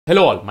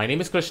Hello all, my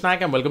name is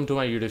Krishnak and welcome to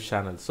my YouTube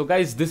channel. So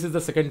guys, this is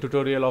the second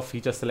tutorial of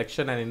feature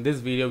selection, and in this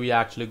video we are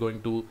actually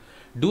going to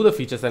do the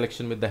feature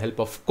selection with the help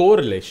of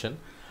correlation.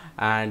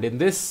 And in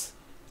this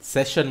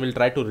session we'll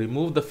try to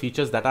remove the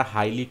features that are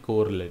highly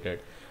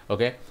correlated.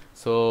 Okay,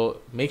 so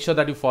make sure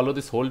that you follow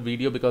this whole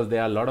video because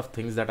there are a lot of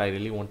things that I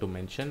really want to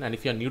mention. And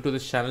if you're new to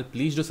this channel,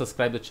 please do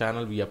subscribe the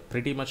channel. We are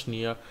pretty much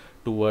near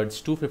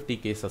towards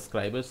 250k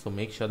subscribers, so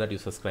make sure that you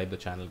subscribe the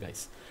channel,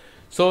 guys.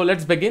 So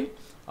let's begin.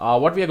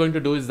 What we are going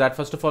to do is that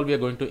first of all we are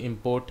going to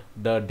import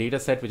the data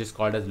set which is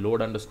called as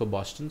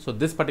load_Boston. So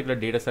this particular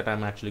data set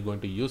I'm actually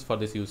going to use for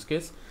this use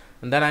case,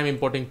 and then I'm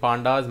importing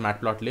pandas,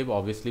 matplotlib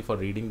obviously for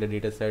reading the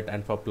data set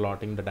and for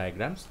plotting the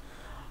diagrams.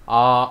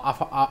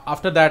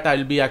 After that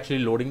I'll be actually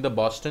loading the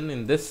Boston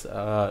in this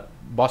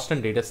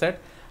Boston data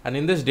set, and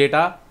in this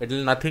data it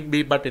will nothing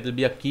be but it will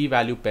be a key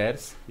value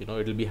pairs. You know,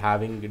 it will be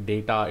having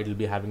data, it will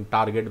be having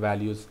target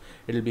values,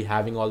 it will be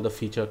having all the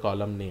feature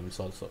column names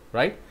also,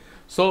 right?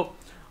 So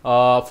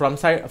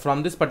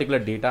from this particular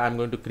data I'm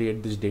going to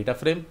create this data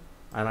frame,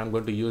 and I'm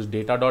going to use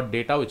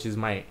data.data, which is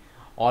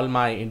all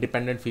my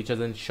independent features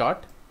in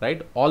short,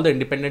 right? All the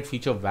independent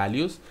feature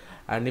values.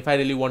 And if I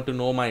really want to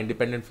know my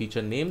independent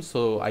feature names,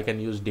 so I can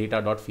use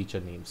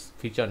data.feature names,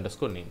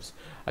 feature_names.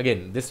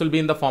 Again, this will be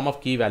in the form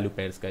of key value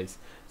pairs, guys.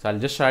 So I'll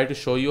just try to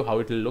show you how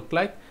it will look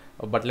like,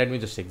 but let me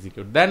just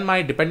execute. Then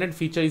my dependent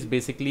feature is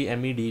basically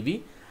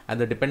MEDV, and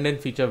the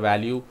dependent feature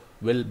value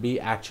will be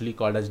actually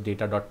called as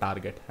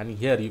data.target, and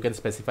here you can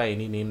specify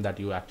any name that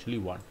you actually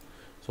want.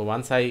 So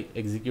once I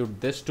execute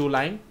this two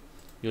line,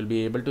 you'll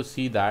be able to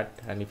see that.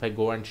 And if I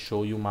go and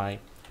show you my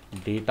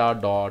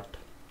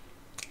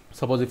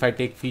suppose if I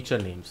take feature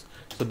names,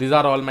 so these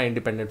are all my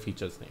independent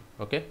features name.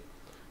 Okay,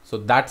 so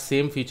that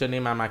same feature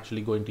name I'm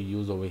actually going to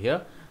use over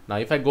here. Now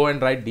if I go and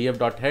write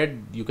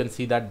df.head, you can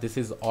see that this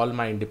is all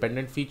my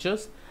independent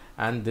features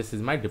and this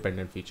is my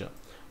dependent feature.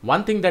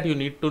 One thing that you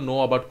need to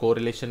know about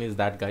correlation is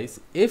that,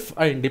 guys, if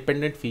an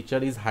independent feature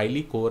is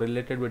highly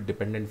correlated with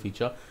dependent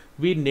feature,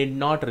 we need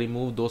not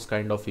remove those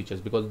kind of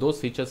features, because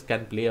those features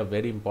can play a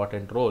very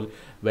important role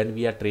when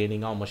we are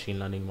training our machine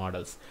learning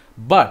models.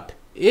 But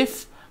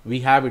if we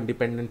have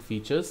independent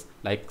features,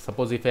 like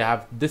suppose if I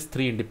have this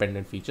three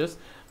independent features,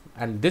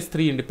 and these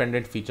three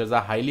independent features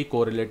are highly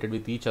correlated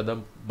with each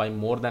other by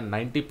more than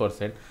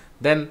 90%,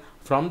 then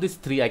from these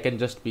three I can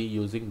just be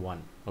using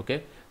one.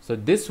 Okay, so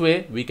this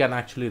way we can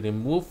actually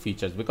remove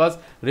features, because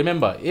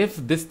remember, if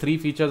these three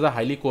features are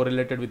highly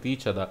correlated with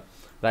each other,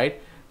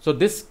 right, so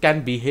this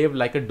can behave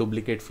like a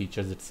duplicate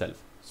features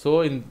itself.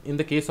 So in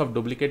the case of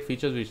duplicate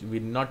features, we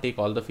will not take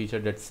all the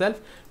features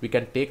itself, we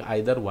can take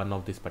either one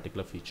of this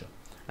particular feature,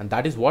 and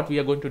that is what we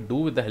are going to do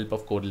with the help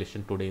of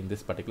correlation today in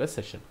this particular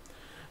session.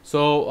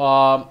 So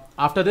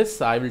after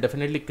this I will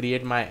definitely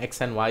create my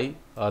X and Y,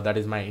 that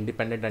is my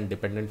independent and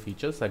dependent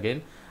features.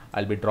 Again,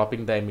 I'll be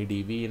dropping the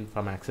MEDV in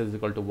from access is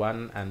equal to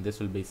 1, and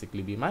this will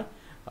basically be my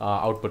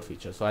output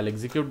feature. So I'll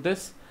execute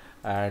this,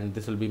 and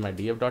this will be my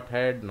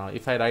df.head. Now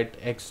if I write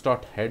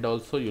x.head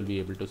also, you'll be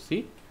able to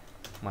see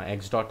my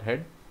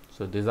x.head.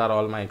 So these are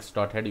all my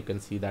x.head. You can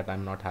see that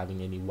I'm not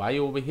having any Y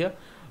over here.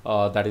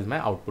 That is my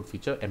output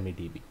feature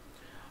MEDV.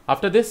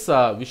 After this,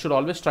 we should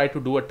always try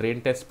to do a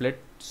train test split,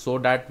 so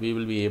that we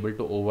will be able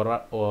to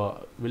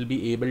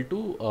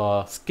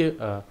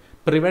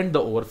prevent the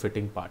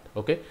overfitting part.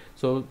 Okay,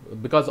 so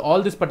because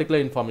all this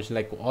particular information,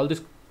 like all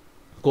this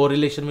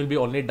correlation, will be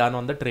only done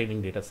on the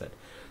training data set.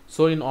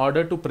 So in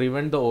order to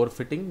prevent the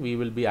overfitting, we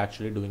will be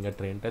actually doing a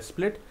train test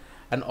split,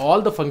 and all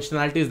the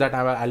functionalities that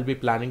I'll be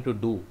planning to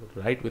do,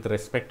 right, with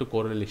respect to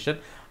correlation,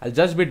 I'll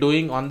just be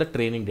doing on the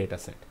training data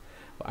set.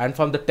 And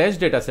from the test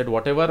data set,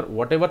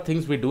 whatever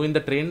things we do in the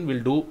train,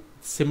 we'll do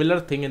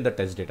similar thing in the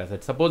test data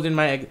set. Suppose in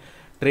my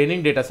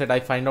training data set I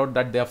find out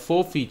that there are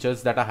 4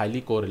 features that are highly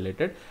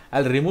correlated,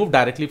 I'll remove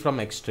directly from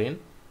xtrain.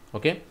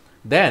 Okay,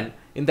 then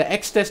in the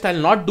x test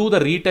I'll not do the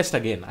retest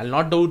again, I'll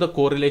not do the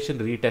correlation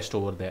retest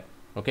over there.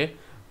 Okay,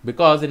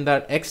 because in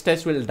the x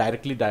test will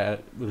directly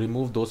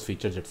remove those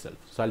features itself.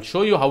 So I'll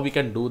show you how we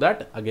can do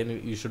that.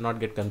 Again, you should not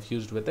get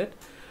confused with it.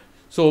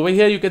 So over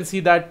here you can see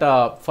that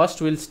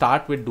first we'll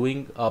start with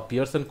doing a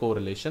Pearson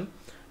correlation,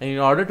 and in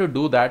order to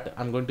do that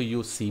I'm going to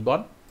use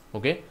Seaborn.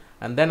 Okay,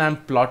 and then I'm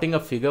plotting a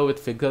figure with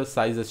figure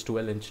size is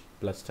 12 inch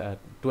plus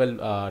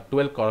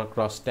 12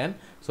 cross 10,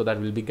 so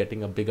that we'll be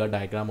getting a bigger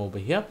diagram over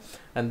here.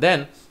 And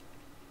then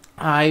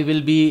I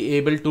will be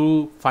able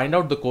to find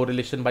out the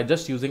correlation by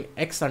just using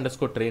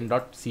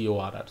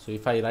x_train.corr. So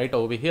if I write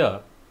over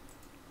here,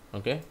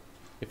 okay,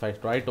 if I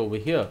write over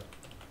here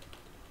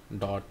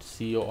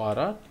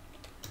 .corr,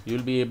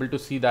 you'll be able to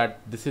see that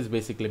this is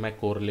basically my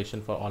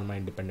correlation for all my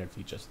independent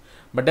features.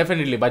 But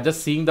definitely by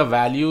just seeing the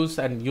values,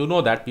 and you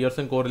know that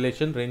Pearson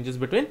correlation ranges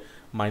between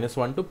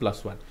 -1 to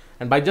 +1,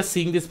 and by just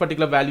seeing these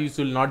particular values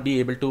you will not be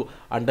able to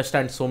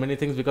understand so many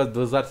things, because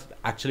those are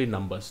actually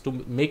numbers. To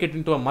make it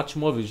into a much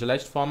more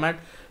visualized format,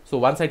 so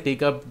once I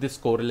take up this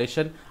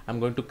correlation, I'm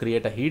going to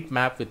create a heat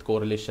map with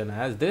correlation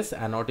as this,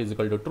 and not is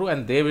equal to true,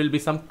 and there will be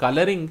some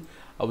coloring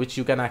which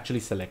you can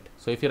actually select.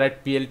 So if you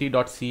write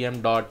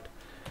plt.cm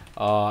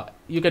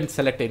you can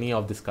select any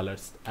of these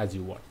colors as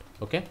you want.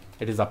 Okay,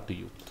 it is up to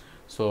you.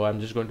 So I'm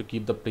just going to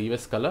keep the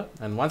previous color,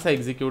 and once I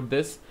execute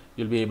this,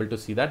 you'll be able to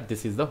see that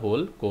this is the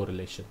whole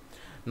correlation.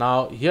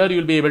 Now here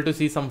you'll be able to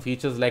see some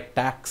features like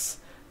tax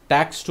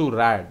to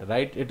rad,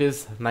 right? It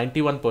is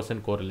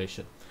 91%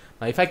 correlation.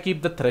 Now if I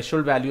keep the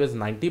threshold value as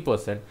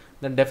 90%,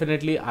 then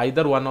definitely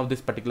either one of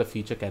this particular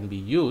feature can be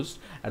used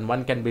and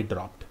one can be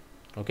dropped.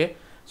 Okay,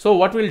 so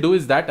what we'll do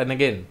is that, and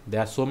again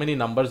there are so many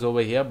numbers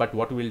over here, but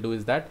what we'll do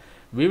is that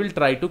we will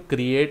try to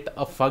create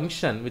a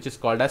function which is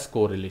called as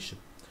correlation.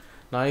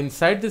 Now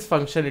inside this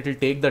function, it will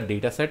take the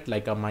data set,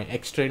 like my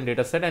X-train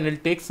data set, and it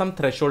will take some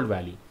threshold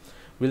value.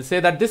 We'll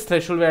say that this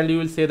threshold value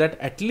will say that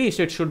at least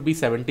it should be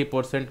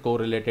 70%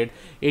 correlated,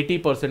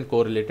 80%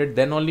 correlated,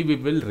 then only we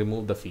will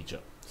remove the feature,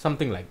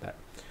 something like that.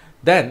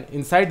 Then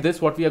inside this,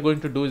 what we are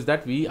going to do is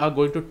that we are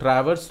going to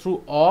traverse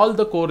through all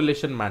the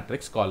correlation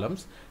matrix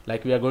columns,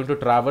 like we are going to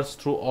traverse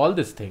through all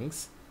these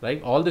things,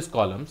 right? All these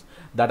columns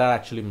that are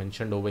actually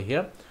mentioned over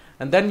here.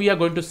 And then we are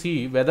going to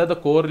see whether the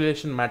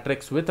correlation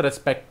matrix with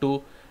respect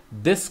to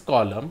this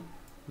column,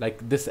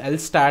 like this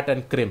LStat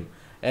and CRIM,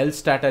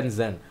 LStat and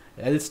Zen,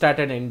 LStat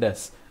and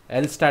Indus,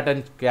 LStat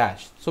and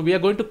Cache. So we are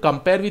going to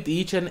compare with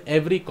each and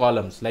every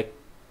columns, like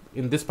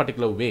in this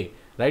particular way,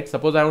 right?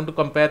 Suppose I want to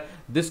compare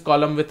this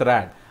column with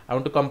RAD. I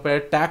want to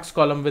compare tax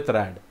column with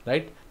RAD,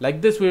 right?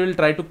 Like this we will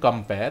try to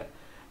compare,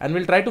 and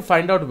we'll try to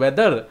find out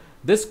whether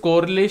this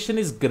correlation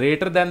is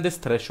greater than this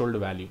threshold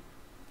value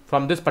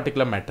from this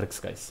particular matrix,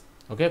 guys.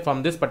 Okay,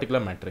 from this particular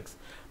matrix.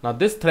 Now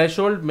this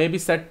threshold may be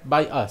set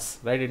by us,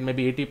 right? It may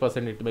be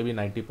 80%, it may be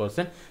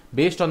 90%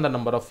 based on the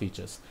number of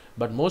features.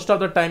 But most of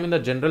the time in the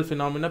general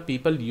phenomena,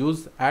 people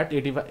use at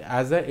 85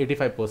 as a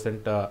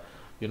 85%,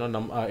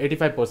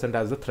 85%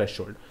 as the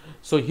threshold.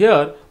 So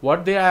here,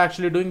 what they are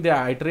actually doing, they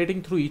are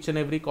iterating through each and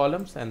every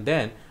columns, and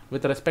then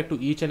with respect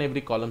to each and every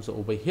columns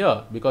over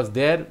here, because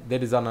there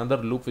is another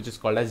loop which is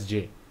called as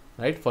J,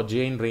 right? For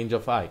J in range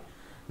of I.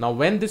 Now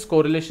when this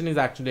correlation is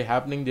actually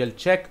happening, they'll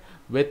check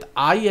with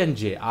I and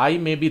J. I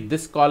may be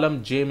this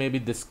column, J may be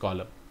this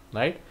column,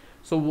 right?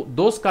 So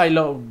those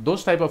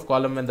type of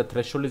column, when the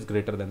threshold is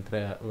greater than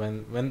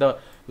when the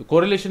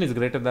correlation is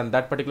greater than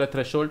that particular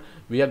threshold,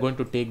 we are going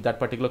to take that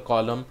particular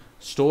column,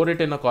 store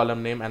it in a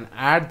column name, and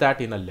add that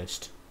in a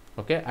list.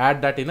 Okay,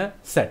 add that in a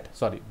set.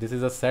 Sorry, this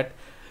is a set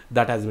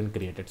that has been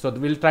created. So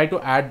we'll try to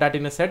add that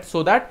in a set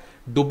so that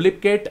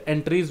duplicate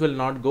entries will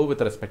not go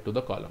with respect to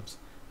the columns.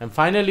 And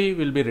finally,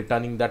 we'll be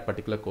returning that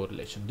particular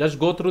correlation. Just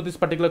go through this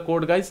particular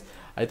code, guys.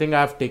 I think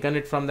I have taken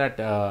it from that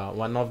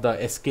one of the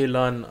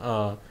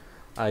sklearn.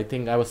 I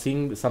think I was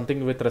seeing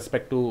something with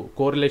respect to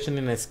correlation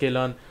in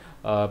sklearn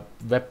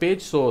web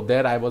page. So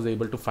there I was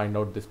able to find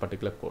out this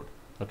particular code.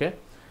 Okay.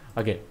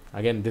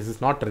 Again, this is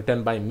not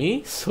written by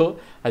me. So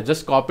I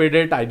just copied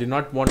it. I did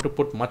not want to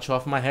put much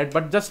of my head,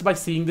 but just by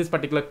seeing this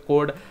particular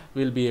code,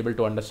 we'll be able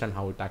to understand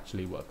how it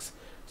actually works.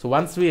 So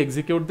once we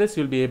execute this,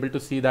 you'll be able to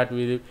see that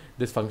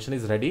this function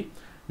is ready.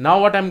 Now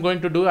what I'm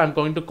going to do, I'm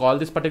going to call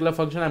this particular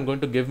function. I'm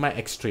going to give my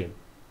xtrain.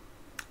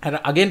 And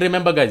again,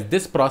 remember guys,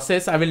 this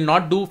process I will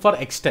not do for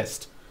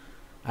xtest.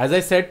 As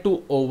I said,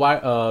 to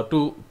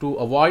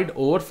avoid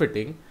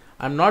overfitting,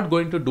 I'm not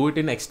going to do it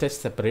in xtest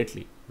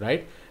separately,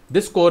 right?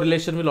 This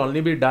correlation will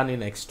only be done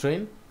in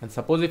xtrain. And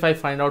suppose if I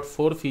find out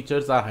 4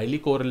 features are highly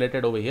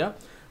correlated over here,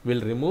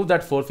 we'll remove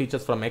that 4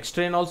 features from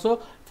xtrain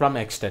also, from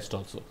xtest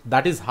also.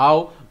 That is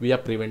how we are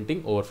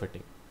preventing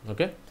overfitting.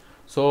 Okay.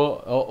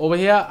 So over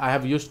here, I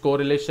have used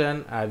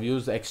correlation, I have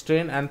used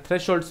xtrain, and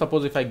threshold.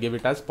 Suppose if I give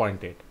it as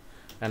 0.8,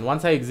 and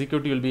once I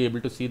execute, you'll be able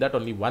to see that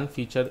only one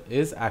feature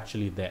is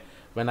actually there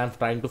when I'm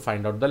trying to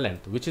find out the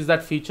length. Which is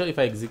that feature? If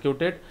I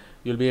execute it,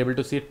 you'll be able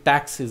to see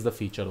tax is the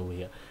feature over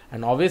here.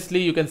 And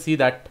obviously you can see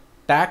that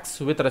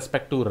tax with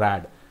respect to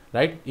RAD,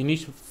 right?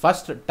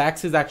 First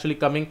tax is actually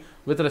coming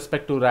with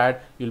respect to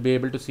RAD. You'll be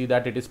able to see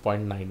that it is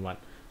 0.91.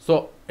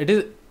 So it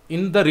is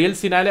in the real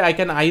scenario, I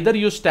can either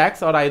use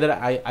tax or either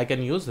I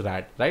can use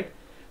RAD, right?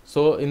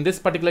 So in this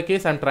particular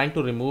case, I'm trying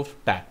to remove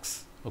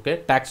tax,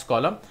 okay, tax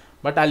column,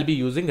 but I'll be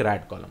using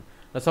RAD column.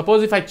 Now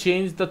suppose if I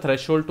change the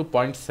threshold to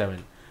 0.7,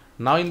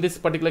 now in this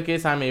particular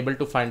case, I'm able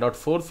to find out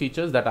 4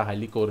 features that are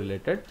highly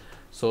correlated.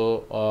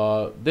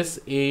 So this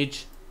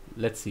age,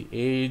 let's see,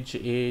 age,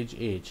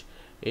 it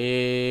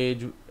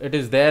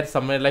is there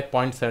somewhere like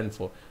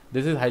 0.74.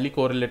 This is highly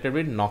correlated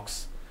with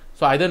Knox.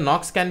 So either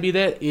Knox can be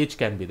there, age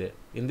can be there.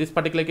 In this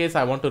particular case,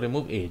 I want to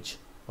remove age.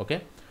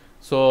 Okay.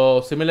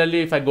 So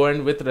similarly, if I go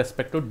in with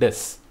respect to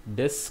this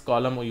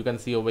column, you can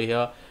see over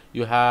here,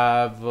 you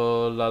have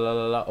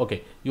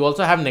okay. You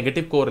also have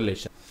negative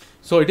correlation.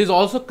 So it is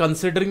also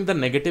considering the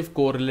negative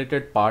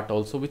correlated part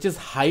also, which is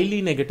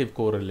highly negative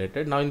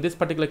correlated. Now in this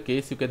particular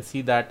case, you can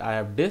see that I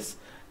have this.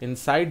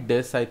 Inside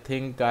this, I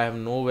think I have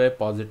nowhere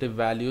positive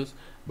values,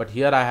 but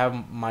here I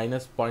have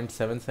minus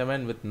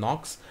 0.77 with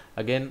Knox.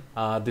 Again,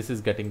 this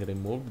is getting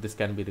removed. This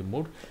can be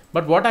removed.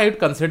 But what I would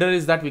consider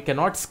is that we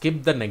cannot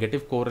skip the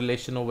negative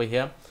correlation over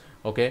here.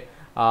 Okay.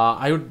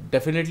 I would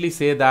definitely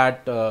say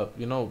that,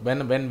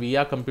 when we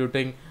are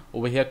computing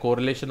over here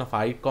correlation of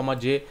I comma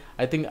j.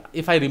 I think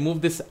if I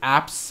remove this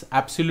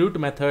absolute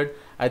method,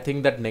 I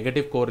think that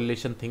negative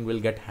correlation thing will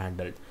get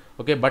handled.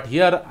 Okay, but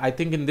here I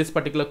think in this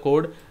particular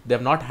code they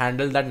have not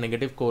handled that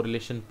negative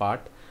correlation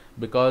part,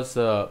 because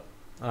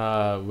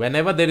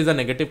whenever there is a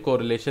negative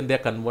correlation, they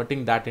are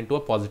converting that into a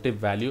positive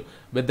value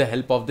with the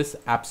help of this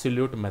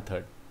absolute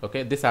method.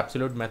 Okay, this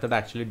absolute method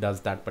actually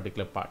does that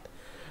particular part.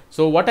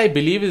 So what I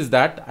believe is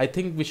that I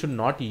think we should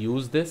not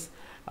use this.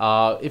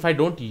 If I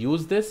don't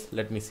use this,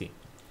 let me see.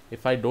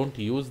 If I don't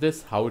use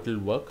this, how it will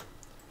work.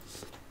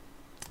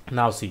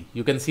 Now see,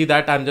 you can see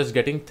that I'm just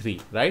getting 3,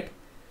 right?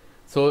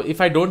 So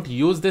if I don't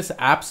use this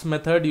apps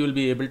method, you will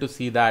be able to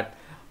see that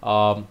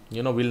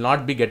you know, we'll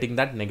not be getting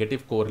that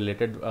negative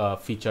correlated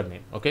feature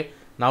name. Okay,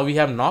 now we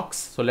have Knox.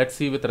 So let's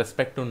see with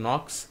respect to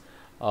Knox,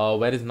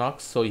 where is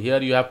Knox? So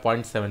here you have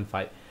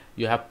 0.75,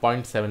 you have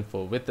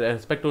 0.74. With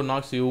respect to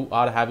Knox, you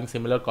are having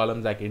similar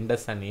columns like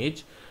Indus and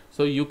age.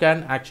 So you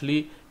can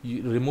actually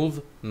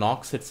remove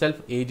Knox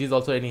itself. Age is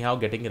also anyhow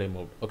getting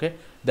removed. Okay,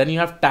 then you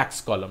have tax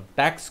column.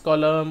 Tax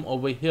column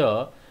over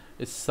here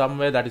is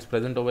somewhere that is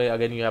present over here.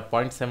 Again, you have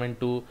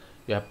 0.72,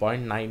 you have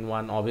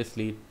 0.91.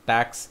 Obviously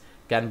tax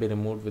can be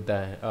removed with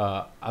the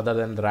other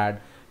than the rad,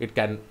 it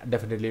can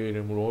definitely be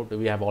removed.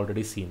 We have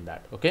already seen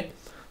that. Okay,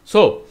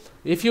 so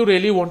if you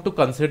really want to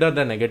consider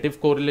the negative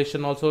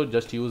correlation also,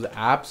 just use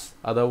apps.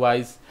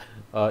 Otherwise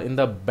in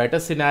the better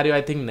scenario,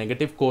 I think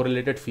negative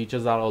correlated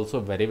features are also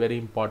very, very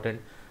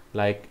important.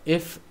 Like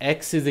if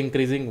X is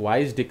increasing, Y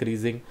is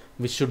decreasing,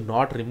 we should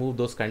not remove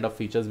those kind of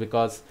features,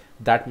 because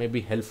that may be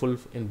helpful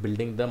in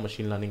building the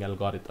machine learning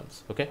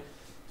algorithms. Okay,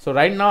 so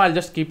right now I'll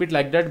just keep it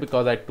like that,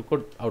 because I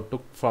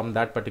took from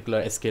that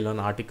particular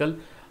sklearn article.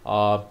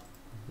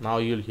 Now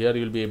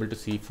you'll be able to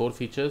see 4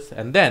 features,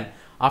 and then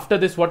after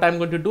this what I'm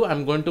going to do,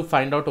 I'm going to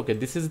find out, okay,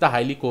 this is the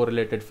highly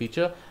correlated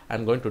feature.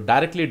 I'm going to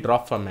directly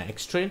drop from my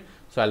xtrain.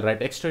 So I'll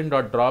write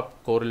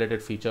xtrain.drop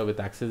correlated feature with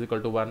x is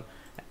equal to 1.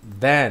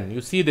 Then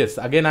you see this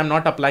again, I'm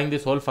not applying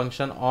this whole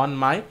function on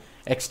my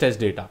xtest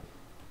data,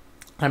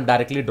 I'm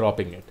directly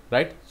dropping it,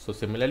 right? So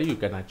similarly you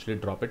can actually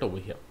drop it over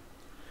here.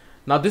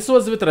 Now this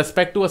was with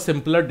respect to a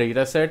simpler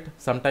data set.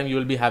 Sometimes you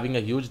will be having a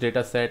huge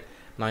data set.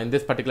 Now in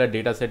this particular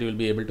data set, you will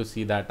be able to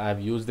see that I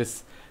have used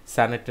this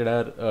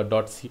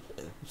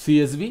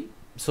sanitator.csv.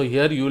 So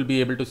here you will be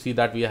able to see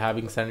that we are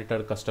having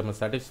sanitator customer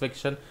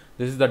satisfaction.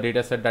 This is the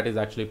data set that is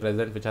actually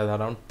present, which has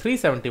around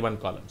 371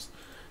 columns.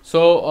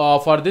 So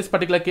for this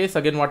particular case,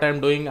 again, what I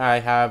am doing, I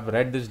have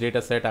read this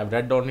data set. I've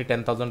read only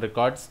 10,000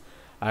 records.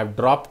 I've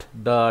dropped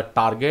the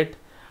target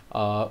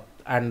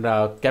and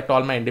kept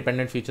all my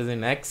independent features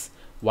in X.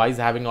 Y is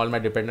having all my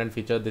dependent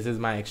features. This is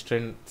my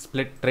xtrain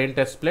split, train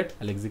test split.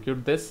 I'll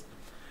execute this.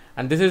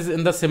 And this is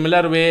in the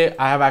similar way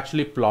I have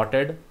actually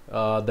plotted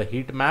the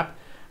heat map.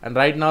 And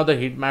right now the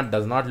heat map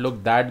does not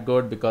look that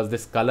good, because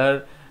this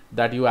color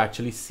that you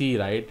actually see,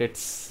 right,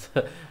 it's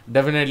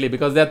definitely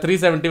because there are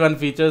 371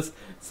 features.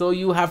 So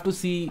you have to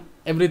see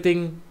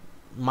everything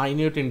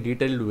minute in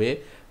detailed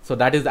way. So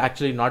that is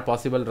actually not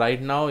possible right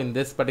now in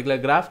this particular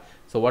graph.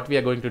 So what we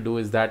are going to do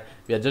is that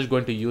we are just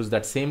going to use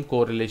that same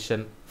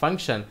correlation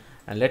function,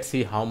 and let's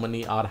see how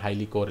many are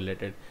highly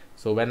correlated.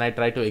 So when I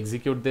try to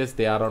execute this,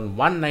 they are on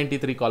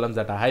 193 columns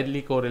that are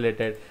highly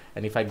correlated.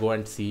 And if I go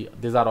and see,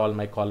 these are all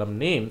my column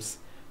names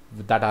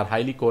that are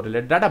highly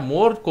correlated, that are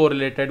more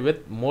correlated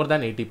with more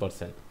than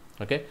 80%.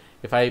 Okay,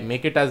 if I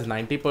make it as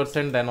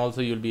 90%, then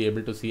also you'll be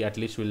able to see at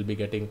least we'll be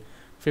getting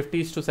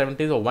 50s to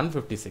 70s or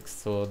 156.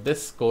 So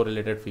this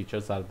correlated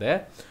features are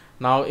there.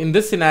 Now in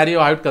this scenario,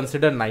 I would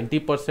consider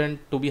 90%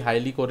 to be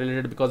highly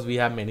correlated, because we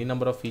have many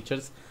number of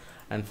features.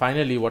 And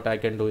finally what I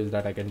can do is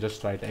that I can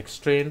just write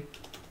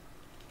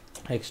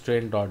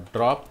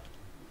xtrain.drop,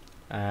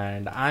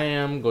 and I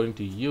am going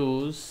to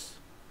use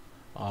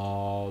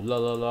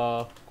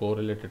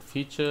correlated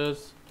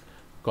features,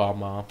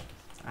 comma,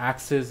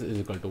 axis is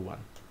equal to 1.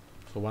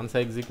 So once I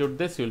execute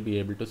this, you'll be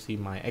able to see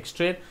my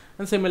xtrain,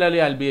 and similarly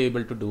I'll be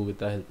able to do with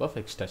the help of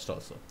xtest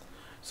also.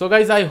 So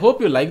guys, I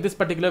hope you like this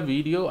particular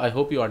video. I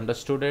hope you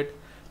understood it.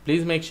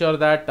 Please make sure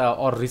that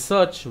or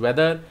research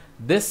whether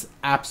this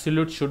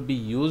absolute should be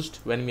used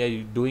when we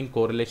are doing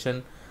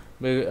correlation,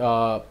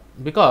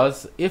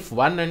 because if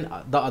one and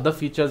the other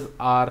features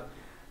are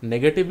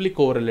negatively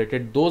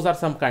correlated, those are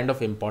some kind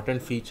of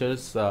important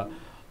features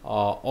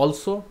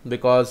also,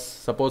 because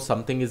suppose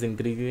something is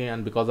increasing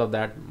and because of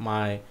that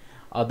my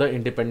other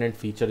independent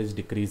feature is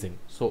decreasing.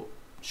 So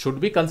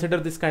should we consider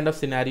this kind of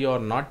scenario or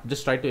not?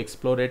 Just try to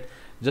explore it.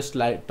 Just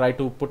try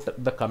to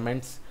put the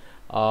comments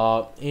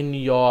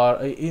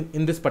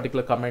in this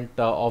particular comment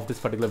of this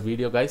particular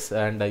video, guys.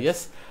 And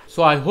yes,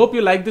 so I hope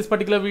you like this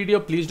particular video.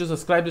 Please do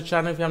subscribe to the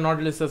channel if you have not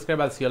really subscribed.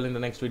 I'll see you all in the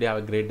next video.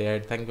 Have a great day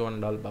ahead. Thank you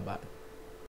and all. Bye bye.